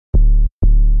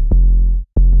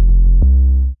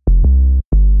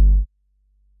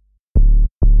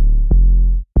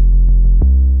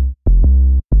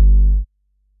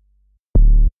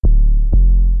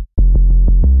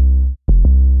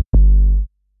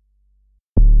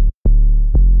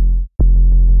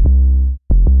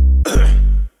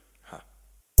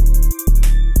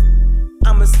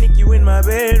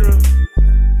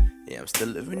I'm still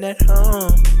living at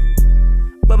home,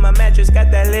 but my mattress got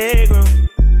that leg room.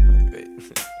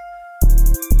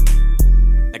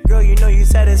 Like, girl, you know you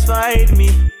satisfied me,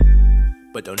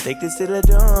 but don't take this to the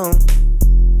dome.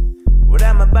 What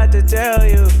I'm about to tell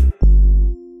you,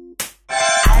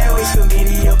 I always feel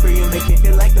mediocre, you make me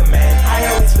feel like the man. I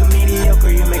always feel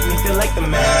mediocre, you make me feel like the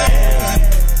man.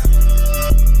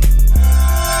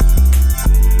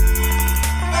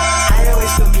 I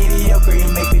always feel mediocre,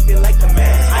 you make me feel like the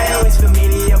man. I always feel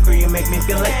mediocre, you make me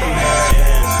feel like the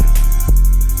man.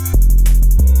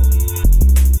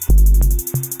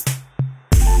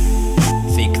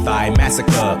 Thick thigh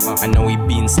massacre, I know we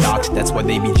been stalked, that's why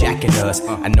they be jacking us.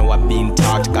 I know I been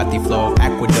talked, got the flow of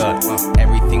aqueduct.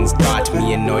 Everything's got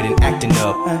me annoyed and acting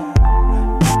up,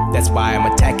 that's why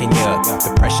I'm attacking ya.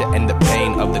 The pressure and the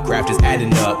pain of the craft is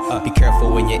adding up. Be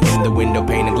careful when you're in the window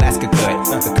pane and glass could cut.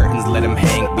 The curtains let them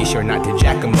hang, be sure not to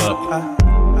jack them up.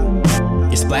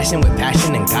 You're splashing with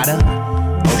passion and gotta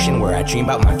ocean where I dream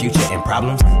about my future and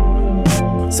problems.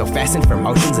 So fasten for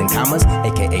motions and commas,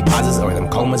 aka pauses or them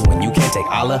comas when you can't take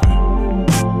Allah.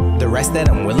 The rest that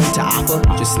I'm willing to offer,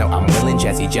 just know I'm willing.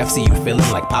 Jazzy Jeff, see you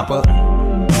feeling like Papa.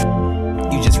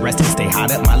 You just rest and stay hot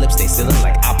up, my lips stay sealing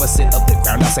like opposite of the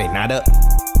ground, I say nada.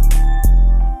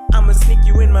 I'ma sneak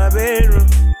you in my bedroom,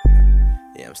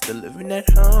 yeah, I'm still living at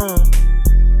home,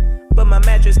 but my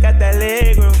mattress got that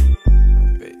leg room.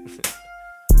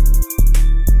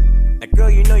 Like,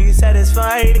 girl, you know you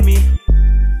satisfied me,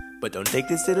 but don't take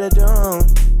this to the dome.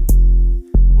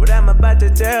 What I'm about to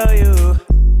tell you,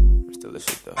 I'm still the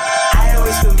shit though. I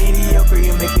always feel mediocre,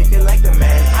 you make me feel like the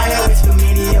man. I always feel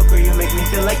mediocre, you make me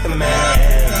feel like the man.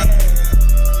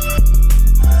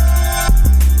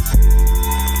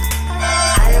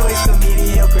 I always feel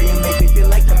mediocre, you make me feel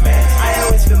like the man. I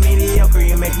always feel mediocre,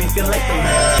 you make me feel like the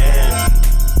man.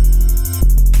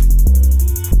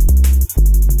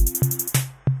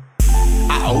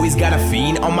 I always got a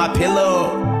fiend on my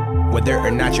pillow. Whether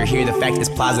or not you're here, the fact is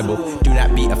plausible. Do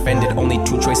not be offended, only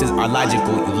two choices are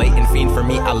logical. You lay and fiend for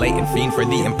me, I lay and fiend for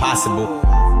the impossible.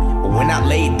 When I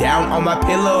lay down on my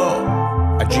pillow,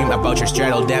 I dream about your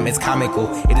straddle, damn it's comical.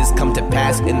 It has come to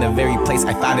pass in the very place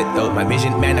I thought it though. My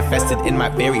vision manifested in my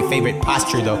very favorite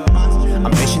posture though.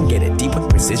 Ambition, get it deep with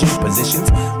precision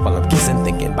positions, while I'm kissing,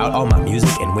 thinking about all my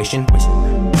music and wishing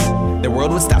the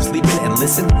world would stop sleeping and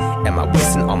listen. Am I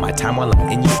wasting all my time while I'm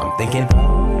in you? I'm thinking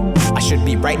I should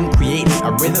be writing, creating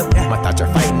a rhythm. My thoughts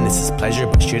are fighting, this is pleasure,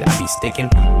 but should I be sticking?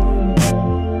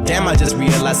 Damn, I just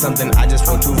realized something. I just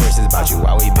wrote 2 verses about you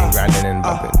while we been grinding and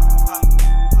bumping.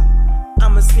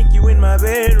 I'ma sneak you in my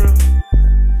bedroom,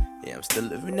 yeah, I'm still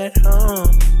living at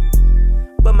home,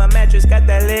 but my mattress got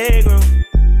that leg room.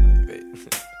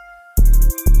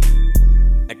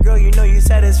 Like, girl, you know you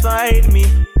satisfied me,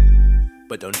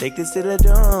 but don't take this to the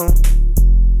dome.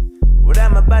 What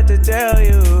I'm about to tell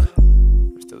you,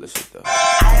 the shit though.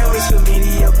 I always feel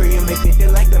mediocre, you make me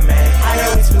feel like the man. I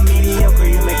always feel mediocre,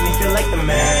 you make me feel like the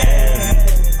man.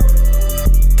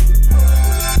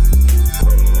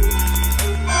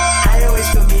 I always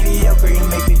feel mediocre, you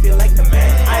make me feel like the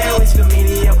man. I always feel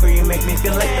mediocre, you make me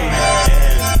feel like the man.